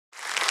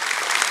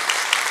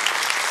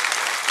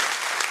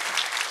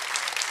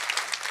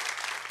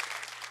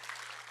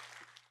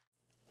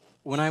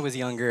When I was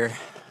younger,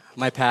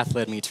 my path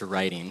led me to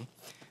writing.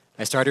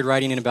 I started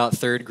writing in about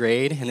 3rd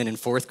grade, and then in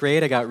 4th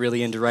grade, I got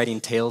really into writing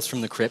Tales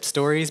from the Crypt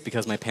stories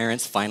because my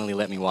parents finally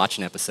let me watch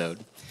an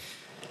episode.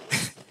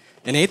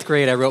 In 8th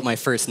grade, I wrote my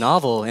first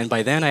novel, and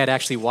by then I had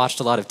actually watched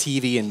a lot of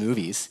TV and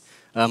movies.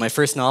 My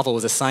first novel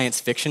was a science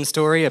fiction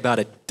story about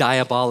a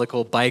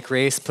diabolical bike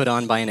race put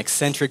on by an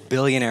eccentric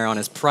billionaire on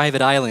his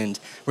private island,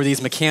 where these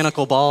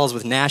mechanical balls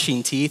with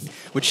gnashing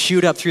teeth would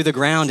shoot up through the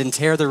ground and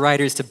tear the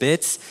riders to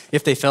bits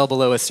if they fell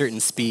below a certain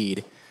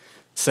speed.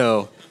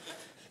 So,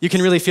 you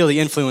can really feel the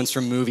influence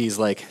from movies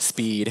like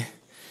Speed.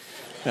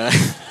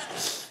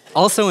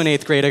 Also in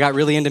 8th grade, I got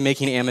really into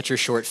making amateur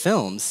short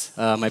films.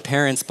 My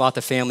parents bought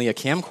the family a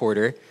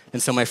camcorder,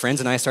 and so my friends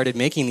and I started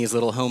making these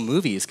little home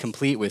movies,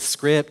 complete with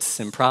scripts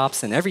and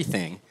props and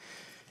everything.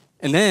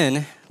 And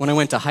then, when I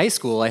went to high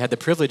school, I had the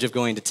privilege of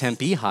going to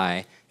Tempe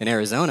High in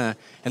Arizona,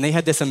 and they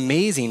had this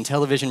amazing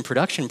television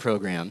production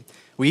program.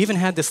 We even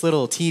had this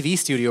little TV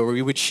studio where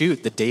we would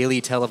shoot the daily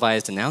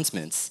televised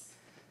announcements.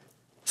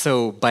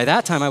 So by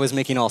that time, I was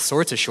making all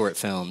sorts of short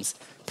films,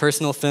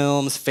 personal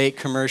films, fake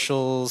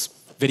commercials,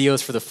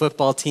 videos for the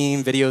football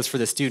team, videos for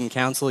the student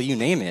council, you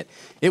name it.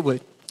 It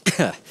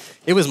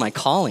was my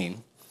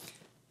calling.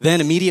 Then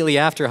immediately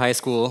after high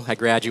school, I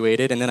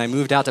graduated, and then I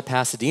moved out to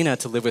Pasadena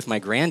to live with my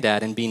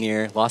granddad and be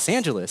near Los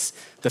Angeles,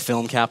 the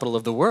film capital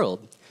of the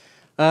world.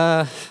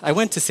 I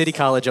went to City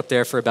College up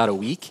there for about a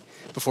week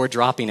before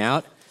dropping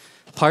out,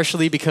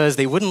 partially because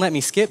they wouldn't let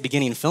me skip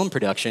beginning film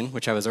production,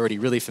 which I was already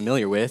really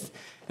familiar with,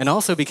 and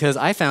also because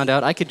I found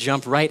out I could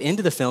jump right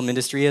into the film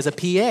industry as a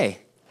PA.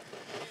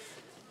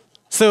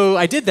 So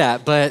I did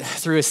that, but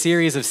through a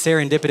series of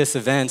serendipitous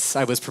events,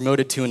 I was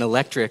promoted to an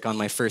electric on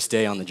my first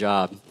day on the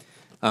job.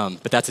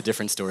 But that's a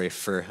different story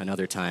for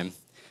another time.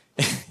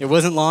 It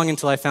wasn't long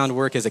until I found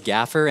work as a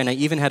gaffer, and I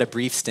even had a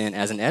brief stint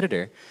as an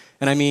editor.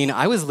 And I mean,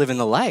 I was living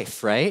the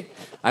life, right?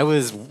 I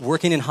was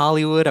working in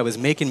Hollywood, I was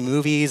making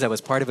movies, I was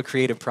part of a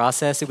creative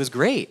process. It was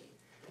great.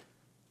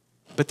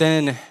 But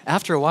then,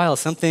 after a while,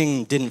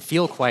 something didn't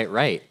feel quite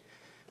right.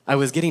 I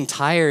was getting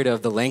tired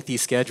of the lengthy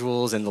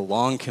schedules and the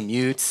long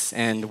commutes,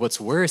 and what's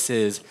worse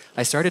is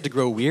I started to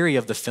grow weary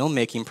of the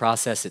filmmaking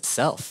process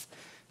itself,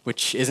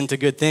 which isn't a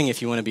good thing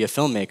if you want to be a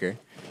filmmaker.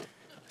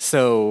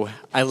 So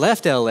I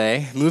left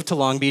LA, moved to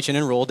Long Beach, and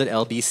enrolled at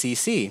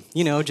LBCC,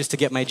 just to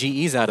get my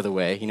GEs out of the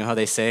way. You know how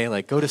they say,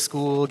 like, go to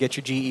school, get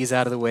your GEs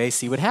out of the way,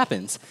 see what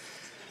happens.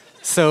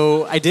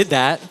 So I did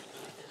that.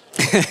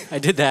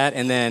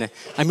 And then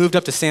I moved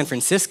up to San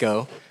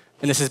Francisco,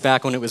 and this is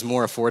back when it was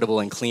more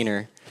affordable and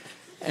cleaner.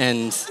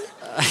 And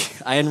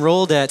I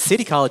enrolled at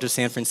City College of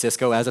San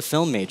Francisco as a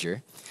film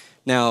major.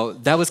 Now,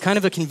 that was kind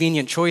of a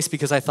convenient choice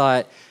because I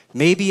thought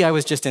maybe I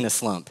was just in a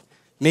slump.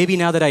 Maybe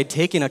now that I'd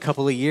taken a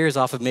couple of years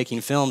off of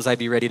making films, I'd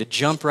be ready to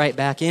jump right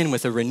back in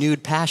with a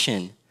renewed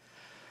passion.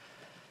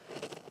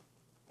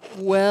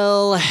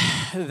 Well,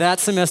 that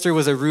semester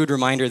was a rude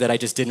reminder that I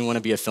just didn't want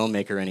to be a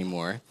filmmaker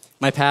anymore.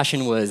 My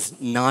passion was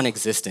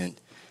non-existent,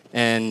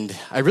 and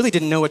I really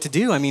didn't know what to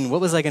do. I mean, what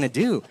was I going to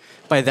do?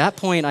 By that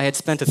point, I had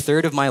spent a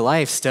third of my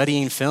life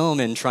studying film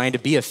and trying to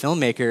be a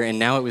filmmaker, and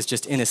now it was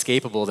just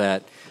inescapable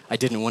that I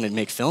didn't want to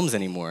make films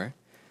anymore.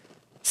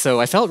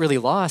 So I felt really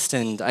lost,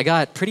 and I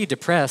got pretty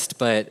depressed,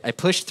 but I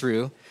pushed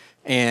through,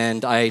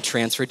 and I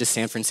transferred to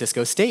San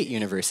Francisco State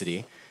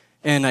University.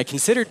 And I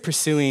considered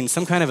pursuing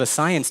some kind of a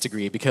science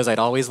degree because I'd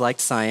always liked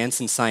science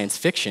and science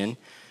fiction.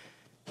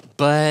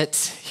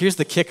 But here's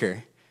the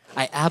kicker.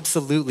 I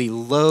absolutely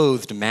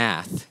loathed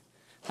math.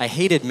 I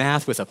hated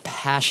math with a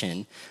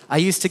passion. I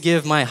used to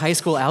give my high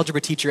school algebra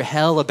teacher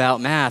hell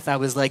about math. I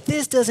was like,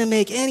 this doesn't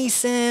make any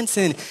sense,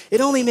 and it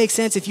only makes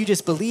sense if you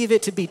just believe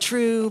it to be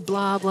true,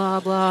 blah, blah,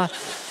 blah.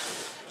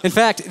 In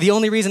fact, the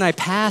only reason I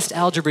passed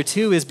Algebra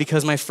 2 is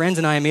because my friends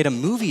and I made a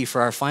movie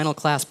for our final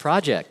class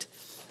project.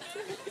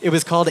 It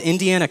was called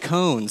Indiana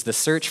Cones, The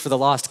Search for the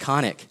Lost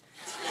Conic.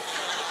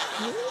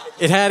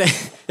 It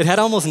had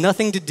almost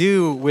nothing to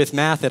do with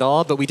math at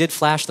all, but we did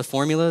flash the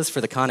formulas for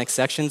the conic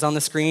sections on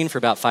the screen for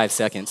about 5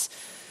 seconds.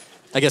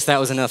 I guess that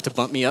was enough to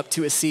bump me up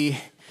to a C.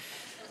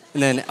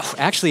 And then,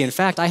 actually, in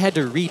fact, I had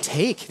to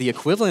retake the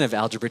equivalent of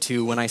Algebra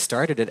 2 when I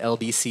started at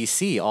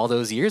LBCC all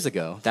those years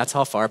ago. That's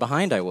how far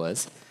behind I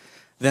was.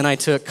 Then I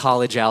took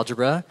college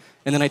algebra,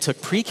 and then I took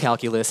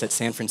pre-calculus at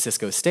San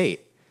Francisco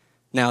State.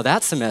 Now,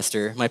 that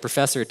semester, my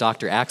professor,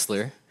 Dr.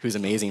 Axler, who's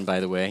amazing, by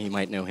the way, you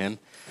might know him,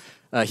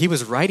 he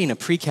was writing a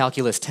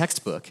pre-calculus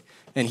textbook,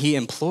 and he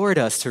implored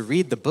us to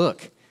read the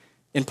book,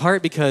 in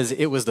part because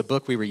it was the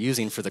book we were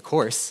using for the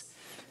course,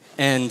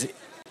 and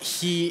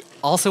he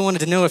also wanted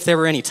to know if there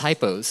were any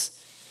typos.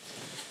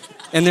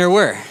 And there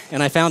were,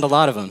 and I found a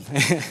lot of them.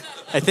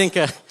 I think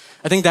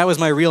that was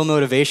my real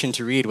motivation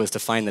to read, was to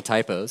find the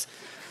typos.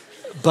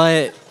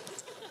 But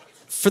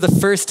for the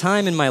first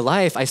time in my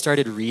life, I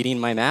started reading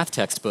my math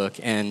textbook,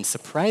 and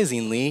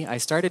surprisingly, I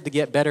started to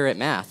get better at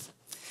math.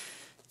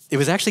 It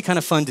was actually kind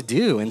of fun to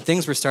do, and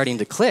things were starting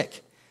to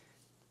click.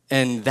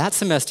 And that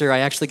semester, I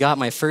actually got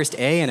my first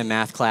A in a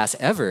math class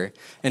ever.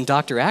 And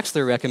Dr.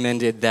 Axler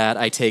recommended that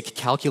I take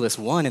Calculus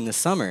 1 in the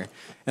summer.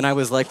 And I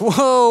was like, whoa,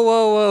 whoa,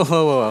 whoa,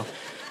 whoa, whoa.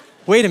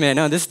 Wait a minute,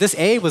 no, this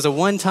A was a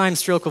one-time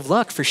stroke of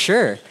luck for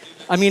sure.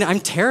 I mean, I'm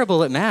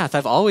terrible at math.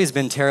 I've always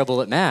been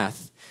terrible at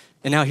math.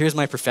 And now here's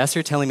my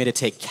professor telling me to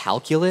take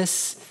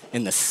calculus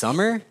in the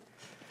summer.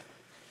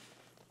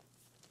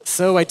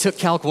 So I took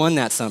Calc 1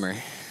 that summer.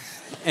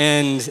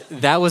 And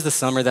that was the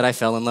summer that I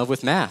fell in love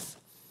with math.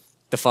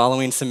 The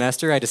following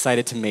semester, I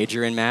decided to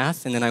major in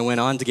math, and then I went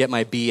on to get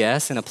my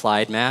BS in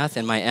applied math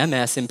and my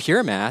MS in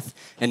pure math,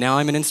 and now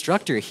I'm an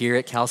instructor here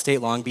at Cal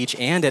State Long Beach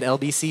and at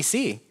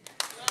LBCC.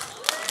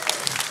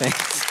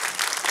 Thanks.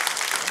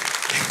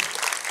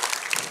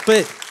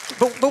 But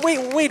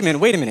wait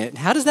a minute.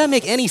 How does that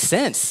make any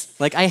sense?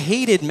 Like, I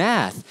hated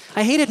math.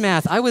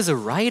 I was a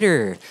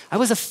writer. I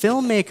was a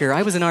filmmaker.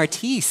 I was an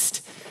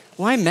artiste.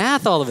 Why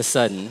math all of a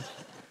sudden?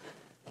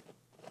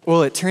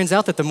 Well, it turns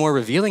out that the more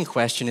revealing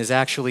question is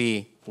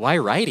actually, why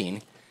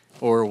writing?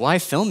 Or why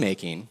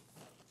filmmaking?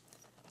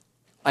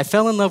 I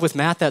fell in love with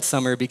math that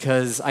summer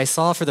because I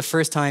saw for the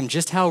first time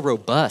just how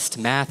robust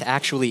math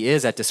actually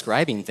is at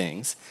describing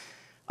things.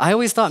 I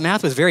always thought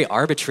math was very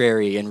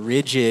arbitrary and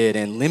rigid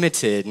and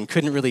limited and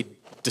couldn't really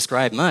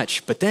describe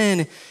much. But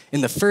then,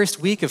 in the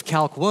first week of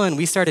Calc 1,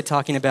 we started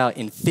talking about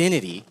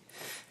infinity.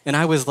 And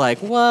I was like,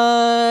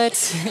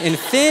 what?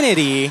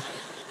 Infinity?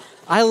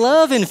 I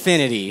love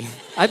infinity.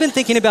 I've been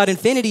thinking about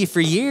infinity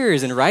for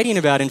years and writing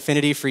about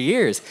infinity for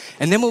years.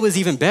 And then what was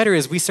even better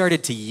is we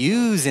started to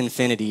use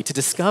infinity to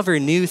discover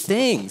new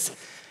things.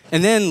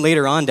 And then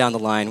later on down the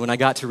line, when I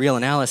got to real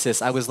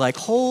analysis, I was like,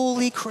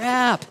 holy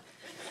crap.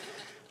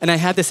 And I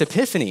had this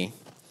epiphany.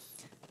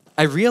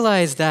 I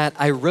realized that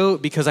I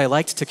wrote because I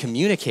liked to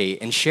communicate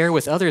and share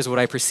with others what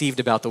I perceived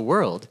about the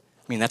world.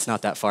 I mean, that's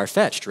not that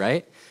far-fetched,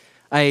 right?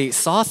 I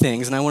saw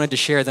things and I wanted to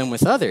share them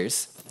with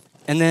others.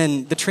 And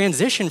then the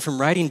transition from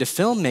writing to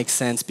film makes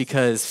sense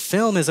because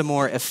film is a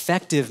more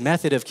effective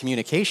method of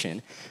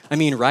communication. I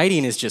mean,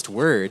 writing is just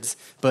words,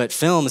 but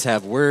films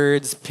have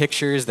words,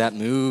 pictures that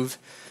move,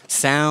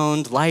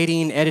 sound,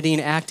 lighting, editing,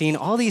 acting,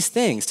 all these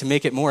things to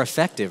make it more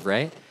effective,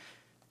 right?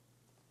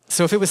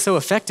 So if it was so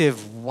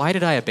effective, why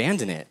did I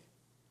abandon it?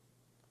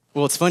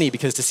 Well, it's funny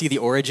because to see the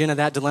origin of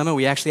that dilemma,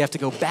 we actually have to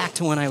go back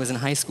to when I was in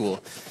high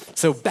school.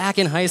 So back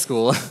in high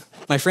school,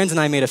 my friends and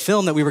I made a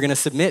film that we were going to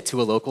submit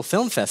to a local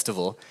film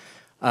festival.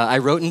 I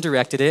wrote and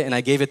directed it, and I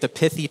gave it the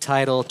pithy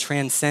title,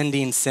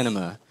 Transcending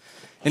Cinema.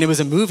 And it was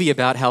a movie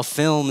about how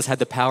films had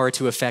the power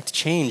to affect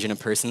change in a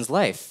person's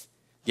life.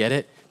 Get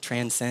it?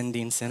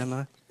 Transcending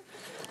cinema?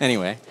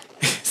 Anyway,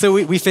 so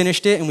we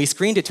finished it, and we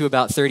screened it to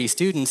about 30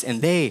 students,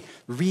 and they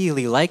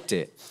really liked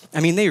it. I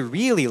mean, they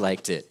really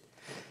liked it.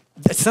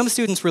 Some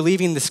students were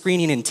leaving the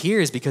screening in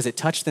tears because it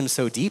touched them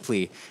so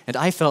deeply, and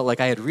I felt like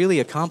I had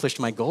really accomplished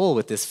my goal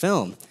with this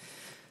film.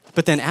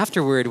 But then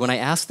afterward, when I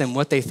asked them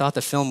what they thought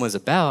the film was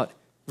about,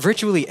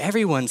 virtually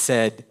everyone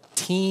said,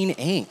 teen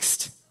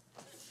angst.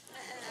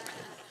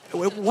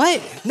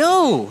 What?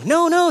 No,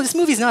 this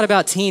movie's not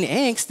about teen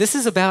angst. This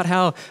is about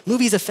how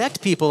movies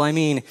affect people. I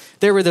mean,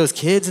 there were those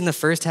kids in the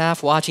first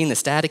half watching the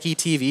staticky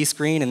TV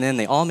screen, and then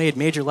they all made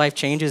major life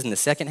changes in the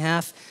second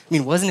half. I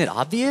mean, wasn't it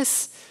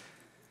obvious?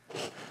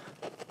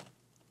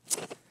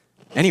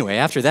 Anyway,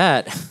 after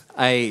that,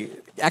 I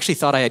actually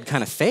thought I had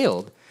kind of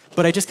failed,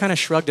 but I just kind of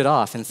shrugged it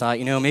off and thought,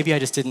 maybe I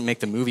just didn't make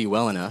the movie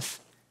well enough.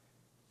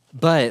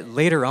 But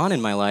later on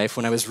in my life,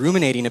 when I was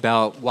ruminating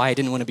about why I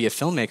didn't want to be a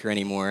filmmaker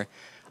anymore,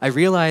 I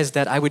realized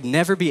that I would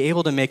never be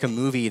able to make a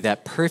movie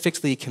that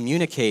perfectly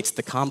communicates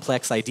the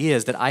complex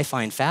ideas that I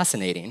find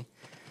fascinating.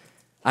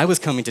 I was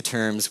coming to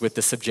terms with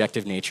the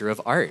subjective nature of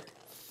art.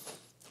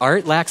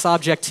 Art lacks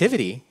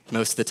objectivity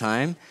most of the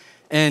time,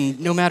 and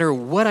no matter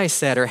what I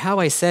said or how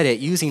I said it,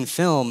 using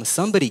film,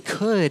 somebody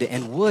could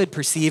and would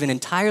perceive an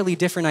entirely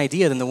different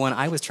idea than the one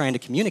I was trying to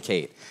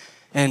communicate.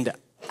 And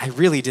I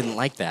really didn't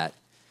like that.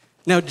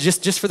 Now,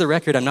 just for the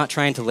record, I'm not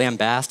trying to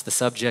lambast the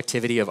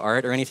subjectivity of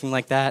art or anything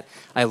like that.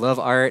 I love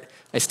art.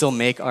 I still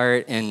make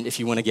art. And if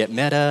you want to get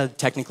meta,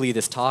 technically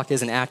this talk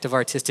is an act of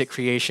artistic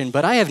creation.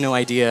 But I have no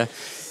idea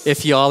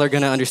if y'all are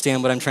going to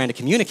understand what I'm trying to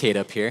communicate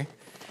up here.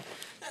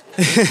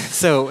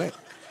 So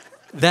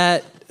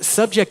that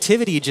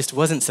subjectivity just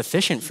wasn't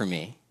sufficient for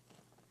me.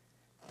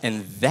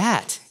 And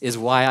that is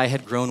why I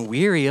had grown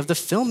weary of the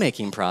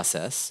filmmaking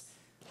process.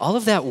 All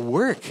of that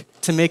work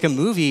to make a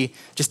movie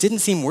just didn't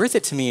seem worth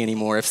it to me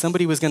anymore if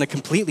somebody was going to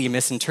completely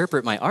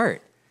misinterpret my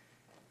art.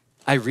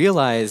 I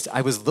realized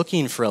I was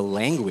looking for a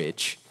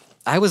language.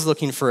 I was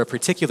looking for a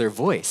particular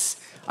voice.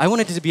 I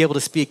wanted to be able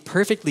to speak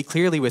perfectly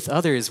clearly with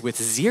others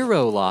with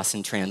zero loss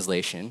in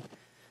translation.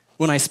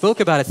 When I spoke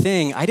about a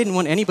thing, I didn't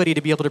want anybody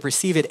to be able to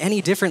perceive it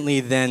any differently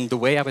than the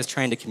way I was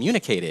trying to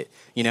communicate it.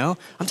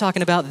 I'm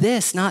talking about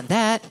this, not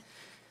that.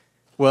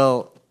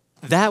 Well,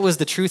 that was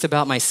the truth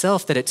about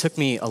myself that it took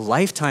me a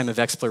lifetime of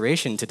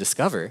exploration to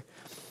discover.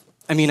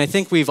 I mean, I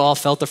think we've all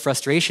felt the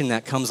frustration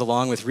that comes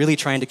along with really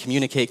trying to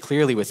communicate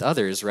clearly with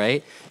others,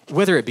 right?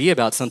 Whether it be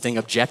about something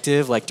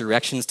objective like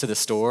directions to the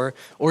store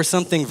or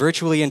something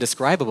virtually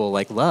indescribable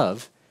like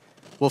love.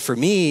 Well, for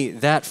me,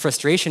 that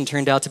frustration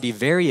turned out to be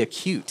very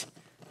acute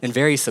and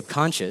very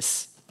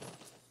subconscious.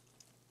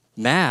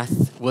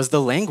 Math was the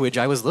language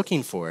I was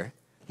looking for.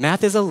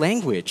 Math is a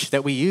language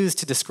that we use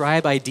to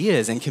describe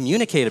ideas and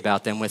communicate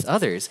about them with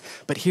others.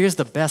 But here's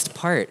the best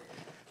part.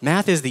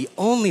 Math is the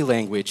only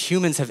language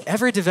humans have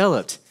ever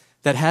developed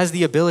that has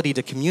the ability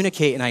to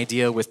communicate an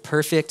idea with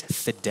perfect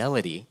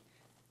fidelity.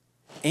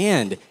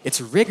 And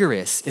it's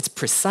rigorous, it's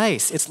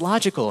precise, it's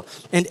logical,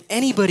 and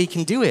anybody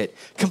can do it,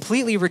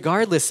 completely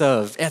regardless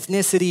of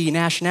ethnicity,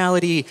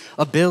 nationality,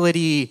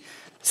 ability,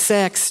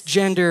 sex,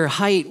 gender,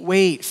 height,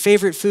 weight,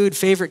 favorite food,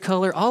 favorite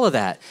color, all of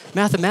that.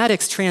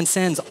 Mathematics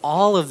transcends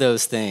all of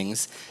those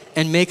things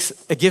and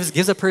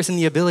gives a person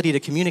the ability to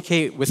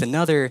communicate with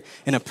another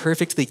in a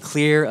perfectly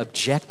clear,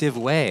 objective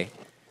way.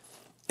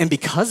 And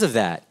because of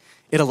that,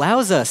 it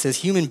allows us as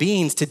human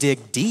beings to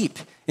dig deep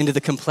into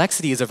the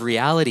complexities of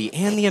reality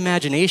and the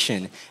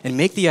imagination and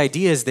make the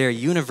ideas there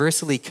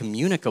universally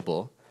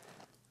communicable.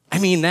 I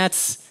mean,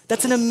 that's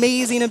an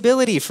amazing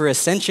ability for a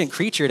sentient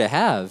creature to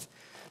have.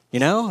 You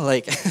know,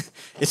 like,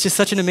 it's just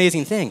such an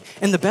amazing thing.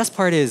 And the best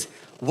part is,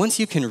 once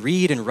you can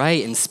read and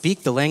write and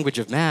speak the language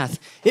of math,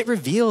 it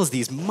reveals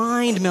these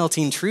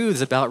mind-melting truths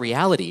about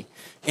reality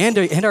and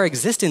our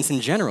existence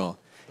in general.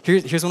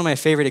 Here's one of my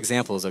favorite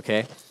examples,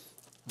 okay?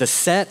 The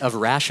set of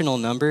rational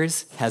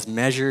numbers has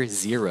measure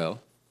 0.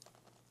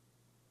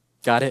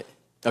 Got it?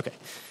 Okay.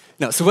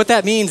 No, so what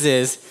that means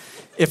is,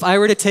 if I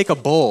were to take a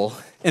bowl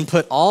and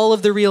put all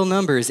of the real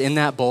numbers in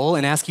that bowl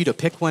and ask you to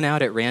pick one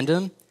out at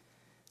random,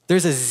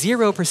 there's a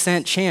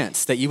 0%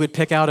 chance that you would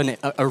pick out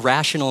a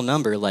rational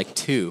number like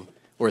 2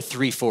 or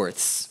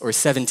 3/4 or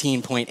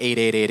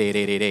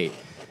 17.88888888.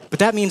 But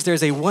that means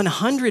there's a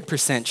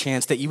 100%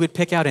 chance that you would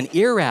pick out an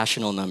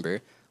irrational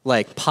number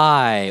like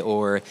pi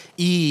or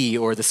e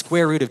or the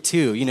square root of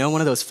 2, you know,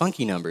 one of those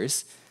funky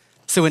numbers.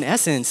 So in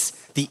essence,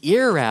 the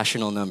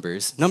irrational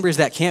numbers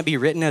that can't be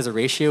written as a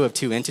ratio of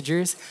 2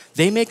 integers,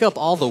 they make up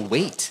all the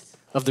weight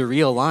of the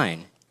real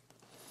line.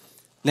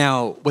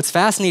 Now, what's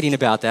fascinating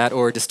about that,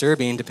 or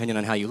disturbing, depending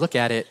on how you look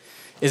at it,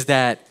 is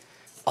that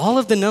all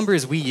of the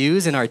numbers we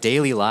use in our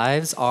daily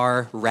lives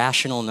are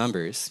rational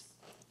numbers.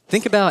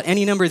 Think about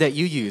any number that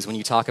you use when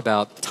you talk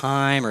about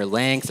time or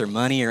length or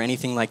money or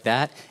anything like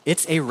that.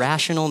 It's a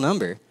rational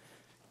number.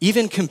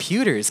 Even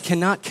computers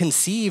cannot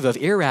conceive of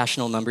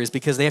irrational numbers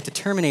because they have to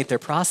terminate their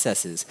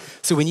processes.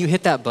 So when you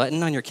hit that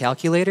button on your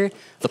calculator,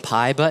 the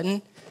pi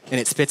button, and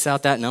it spits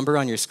out that number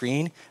on your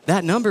screen,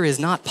 that number is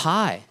not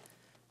pi.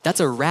 That's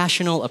a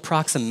rational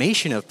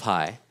approximation of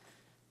pi.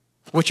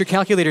 What your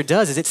calculator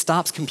does is it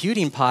stops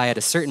computing pi at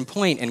a certain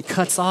point and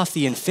cuts off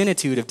the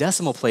infinitude of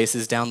decimal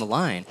places down the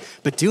line.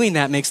 But doing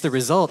that makes the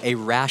result a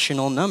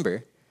rational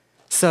number.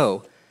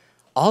 So,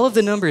 all of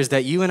the numbers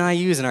that you and I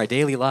use in our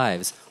daily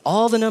lives,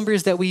 all the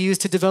numbers that we use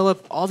to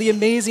develop all the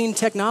amazing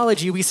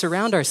technology we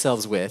surround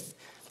ourselves with,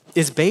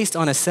 is based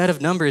on a set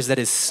of numbers that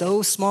is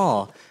so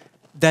small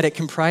that it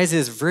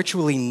comprises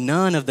virtually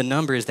none of the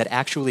numbers that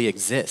actually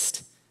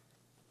exist.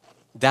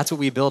 That's what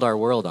we build our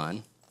world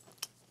on,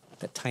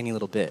 that tiny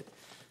little bit.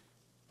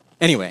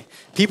 Anyway,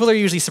 people are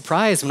usually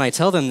surprised when I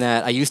tell them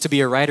that I used to be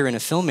a writer and a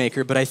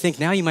filmmaker, but I think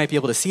now you might be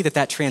able to see that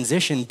that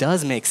transition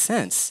does make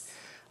sense.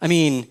 I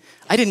mean,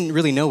 I didn't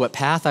really know what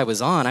path I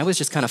was on. I was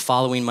just kind of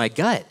following my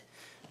gut.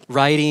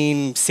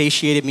 Writing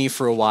satiated me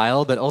for a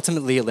while, but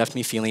ultimately it left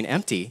me feeling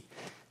empty.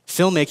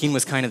 Filmmaking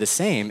was kind of the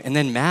same, and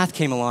then math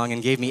came along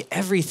and gave me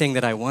everything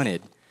that I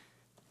wanted.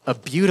 A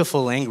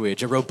beautiful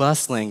language, a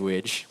robust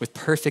language with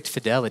perfect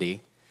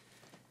fidelity.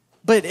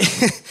 But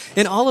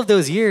in all of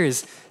those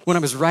years, when I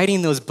was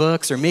writing those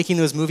books or making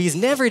those movies,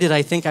 never did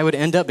I think I would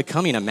end up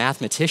becoming a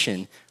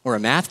mathematician or a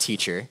math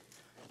teacher.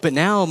 But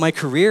now my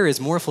career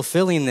is more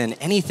fulfilling than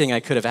anything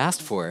I could have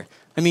asked for.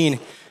 I mean,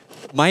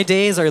 my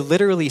days are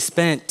literally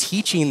spent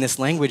teaching this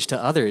language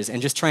to others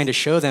and just trying to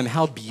show them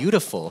how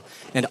beautiful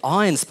and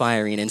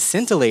awe-inspiring and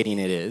scintillating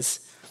it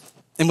is.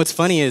 And what's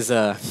funny is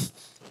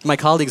my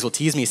colleagues will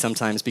tease me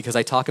sometimes because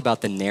I talk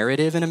about the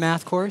narrative in a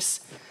math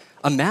course.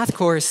 A math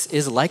course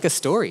is like a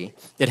story.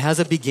 It has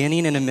a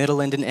beginning and a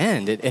middle and an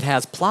end. It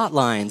has plot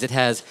lines. It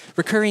has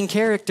recurring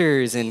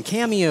characters and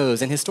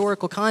cameos and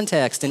historical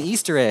context and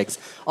Easter eggs,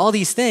 all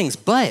these things.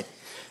 But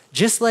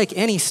just like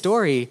any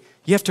story,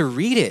 you have to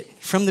read it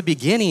from the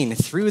beginning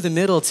through the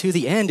middle to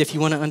the end if you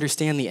want to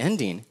understand the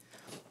ending.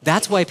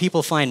 That's why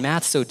people find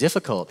math so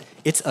difficult.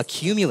 It's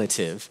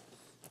accumulative.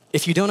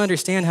 If you don't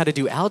understand how to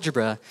do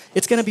algebra,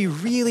 it's going to be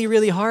really,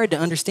 really hard to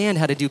understand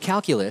how to do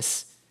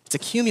calculus. It's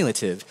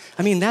accumulative.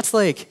 I mean, that's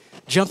like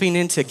jumping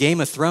into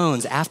Game of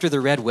Thrones after the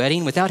Red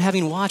Wedding without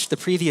having watched the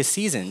previous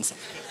seasons.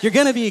 You're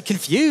going to be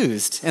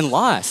confused and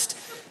lost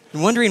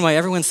and wondering why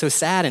everyone's so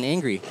sad and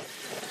angry.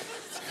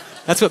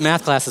 That's what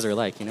math classes are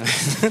like, you know?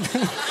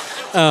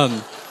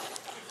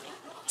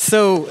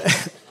 So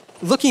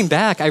Looking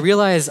back, I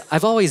realize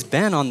I've always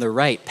been on the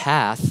right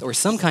path, or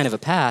some kind of a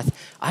path.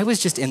 I was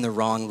just in the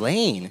wrong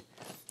lane.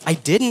 I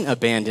didn't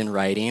abandon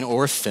writing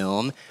or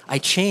film. I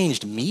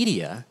changed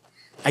media.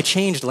 I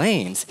changed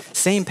lanes.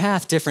 Same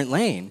path, different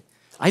lane.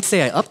 I'd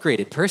say I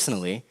upgraded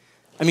personally.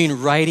 I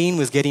mean, writing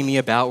was getting me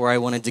about where I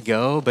wanted to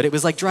go, but it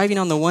was like driving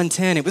on the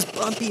 110. It was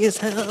bumpy as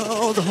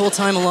hell the whole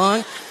time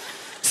along.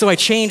 So I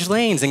changed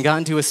lanes and got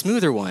into a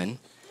smoother one.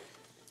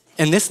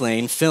 And this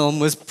lane, film,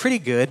 was pretty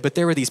good, but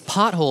there were these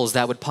potholes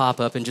that would pop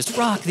up and just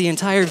rock the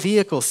entire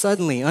vehicle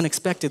suddenly,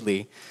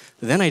 unexpectedly.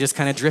 Then I just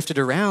kind of drifted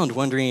around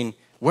wondering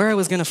where I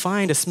was going to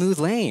find a smooth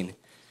lane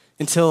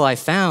until I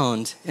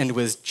found and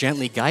was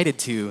gently guided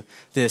to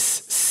this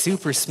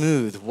super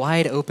smooth,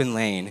 wide open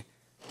lane,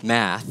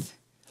 math.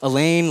 A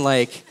lane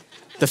like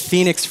the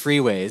Phoenix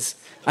freeways.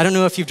 I don't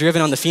know if you've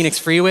driven on the Phoenix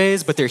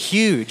freeways, but they're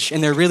huge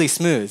and they're really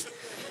smooth.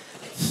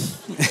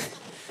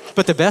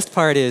 But the best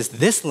part is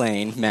this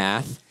lane,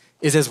 math,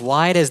 is as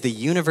wide as the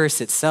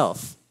universe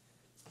itself.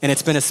 And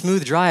it's been a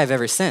smooth drive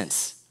ever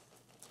since.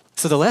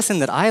 So the lesson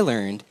that I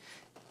learned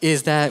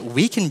is that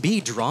we can be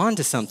drawn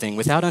to something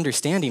without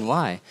understanding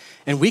why.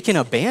 And we can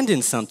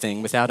abandon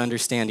something without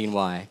understanding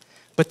why.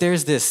 But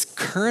there's this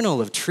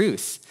kernel of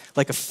truth,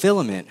 like a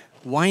filament,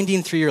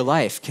 winding through your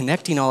life,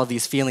 connecting all of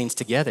these feelings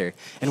together.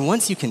 And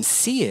once you can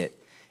see it,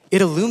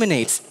 it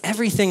illuminates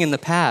everything in the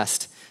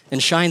past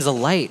and shines a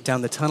light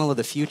down the tunnel of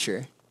the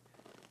future.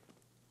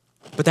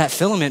 But that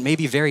filament may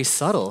be very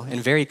subtle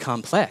and very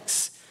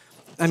complex.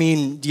 I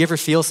mean, do you ever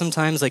feel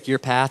sometimes like your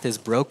path is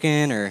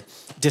broken or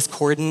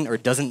discordant or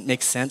doesn't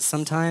make sense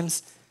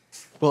sometimes?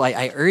 Well,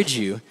 I urge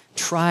you,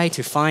 try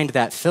to find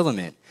that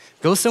filament.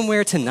 Go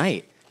somewhere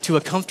tonight to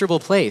a comfortable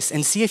place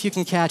and see if you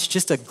can catch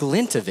just a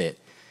glint of it.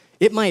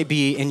 It might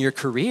be in your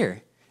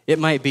career. It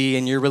might be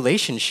in your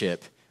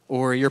relationship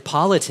or your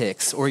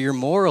politics or your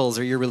morals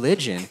or your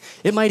religion.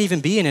 It might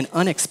even be in an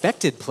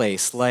unexpected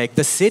place like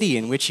the city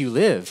in which you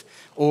live,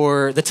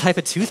 or the type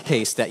of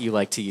toothpaste that you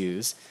like to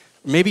use,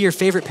 maybe your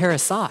favorite pair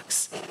of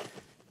socks.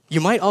 You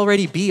might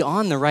already be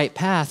on the right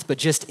path, but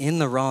just in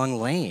the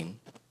wrong lane.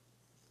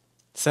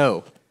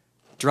 So,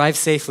 drive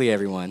safely,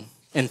 everyone,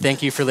 and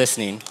thank you for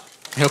listening.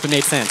 I hope it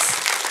made sense.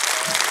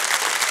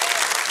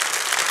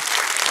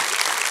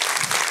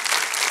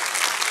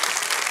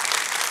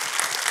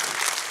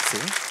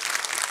 See?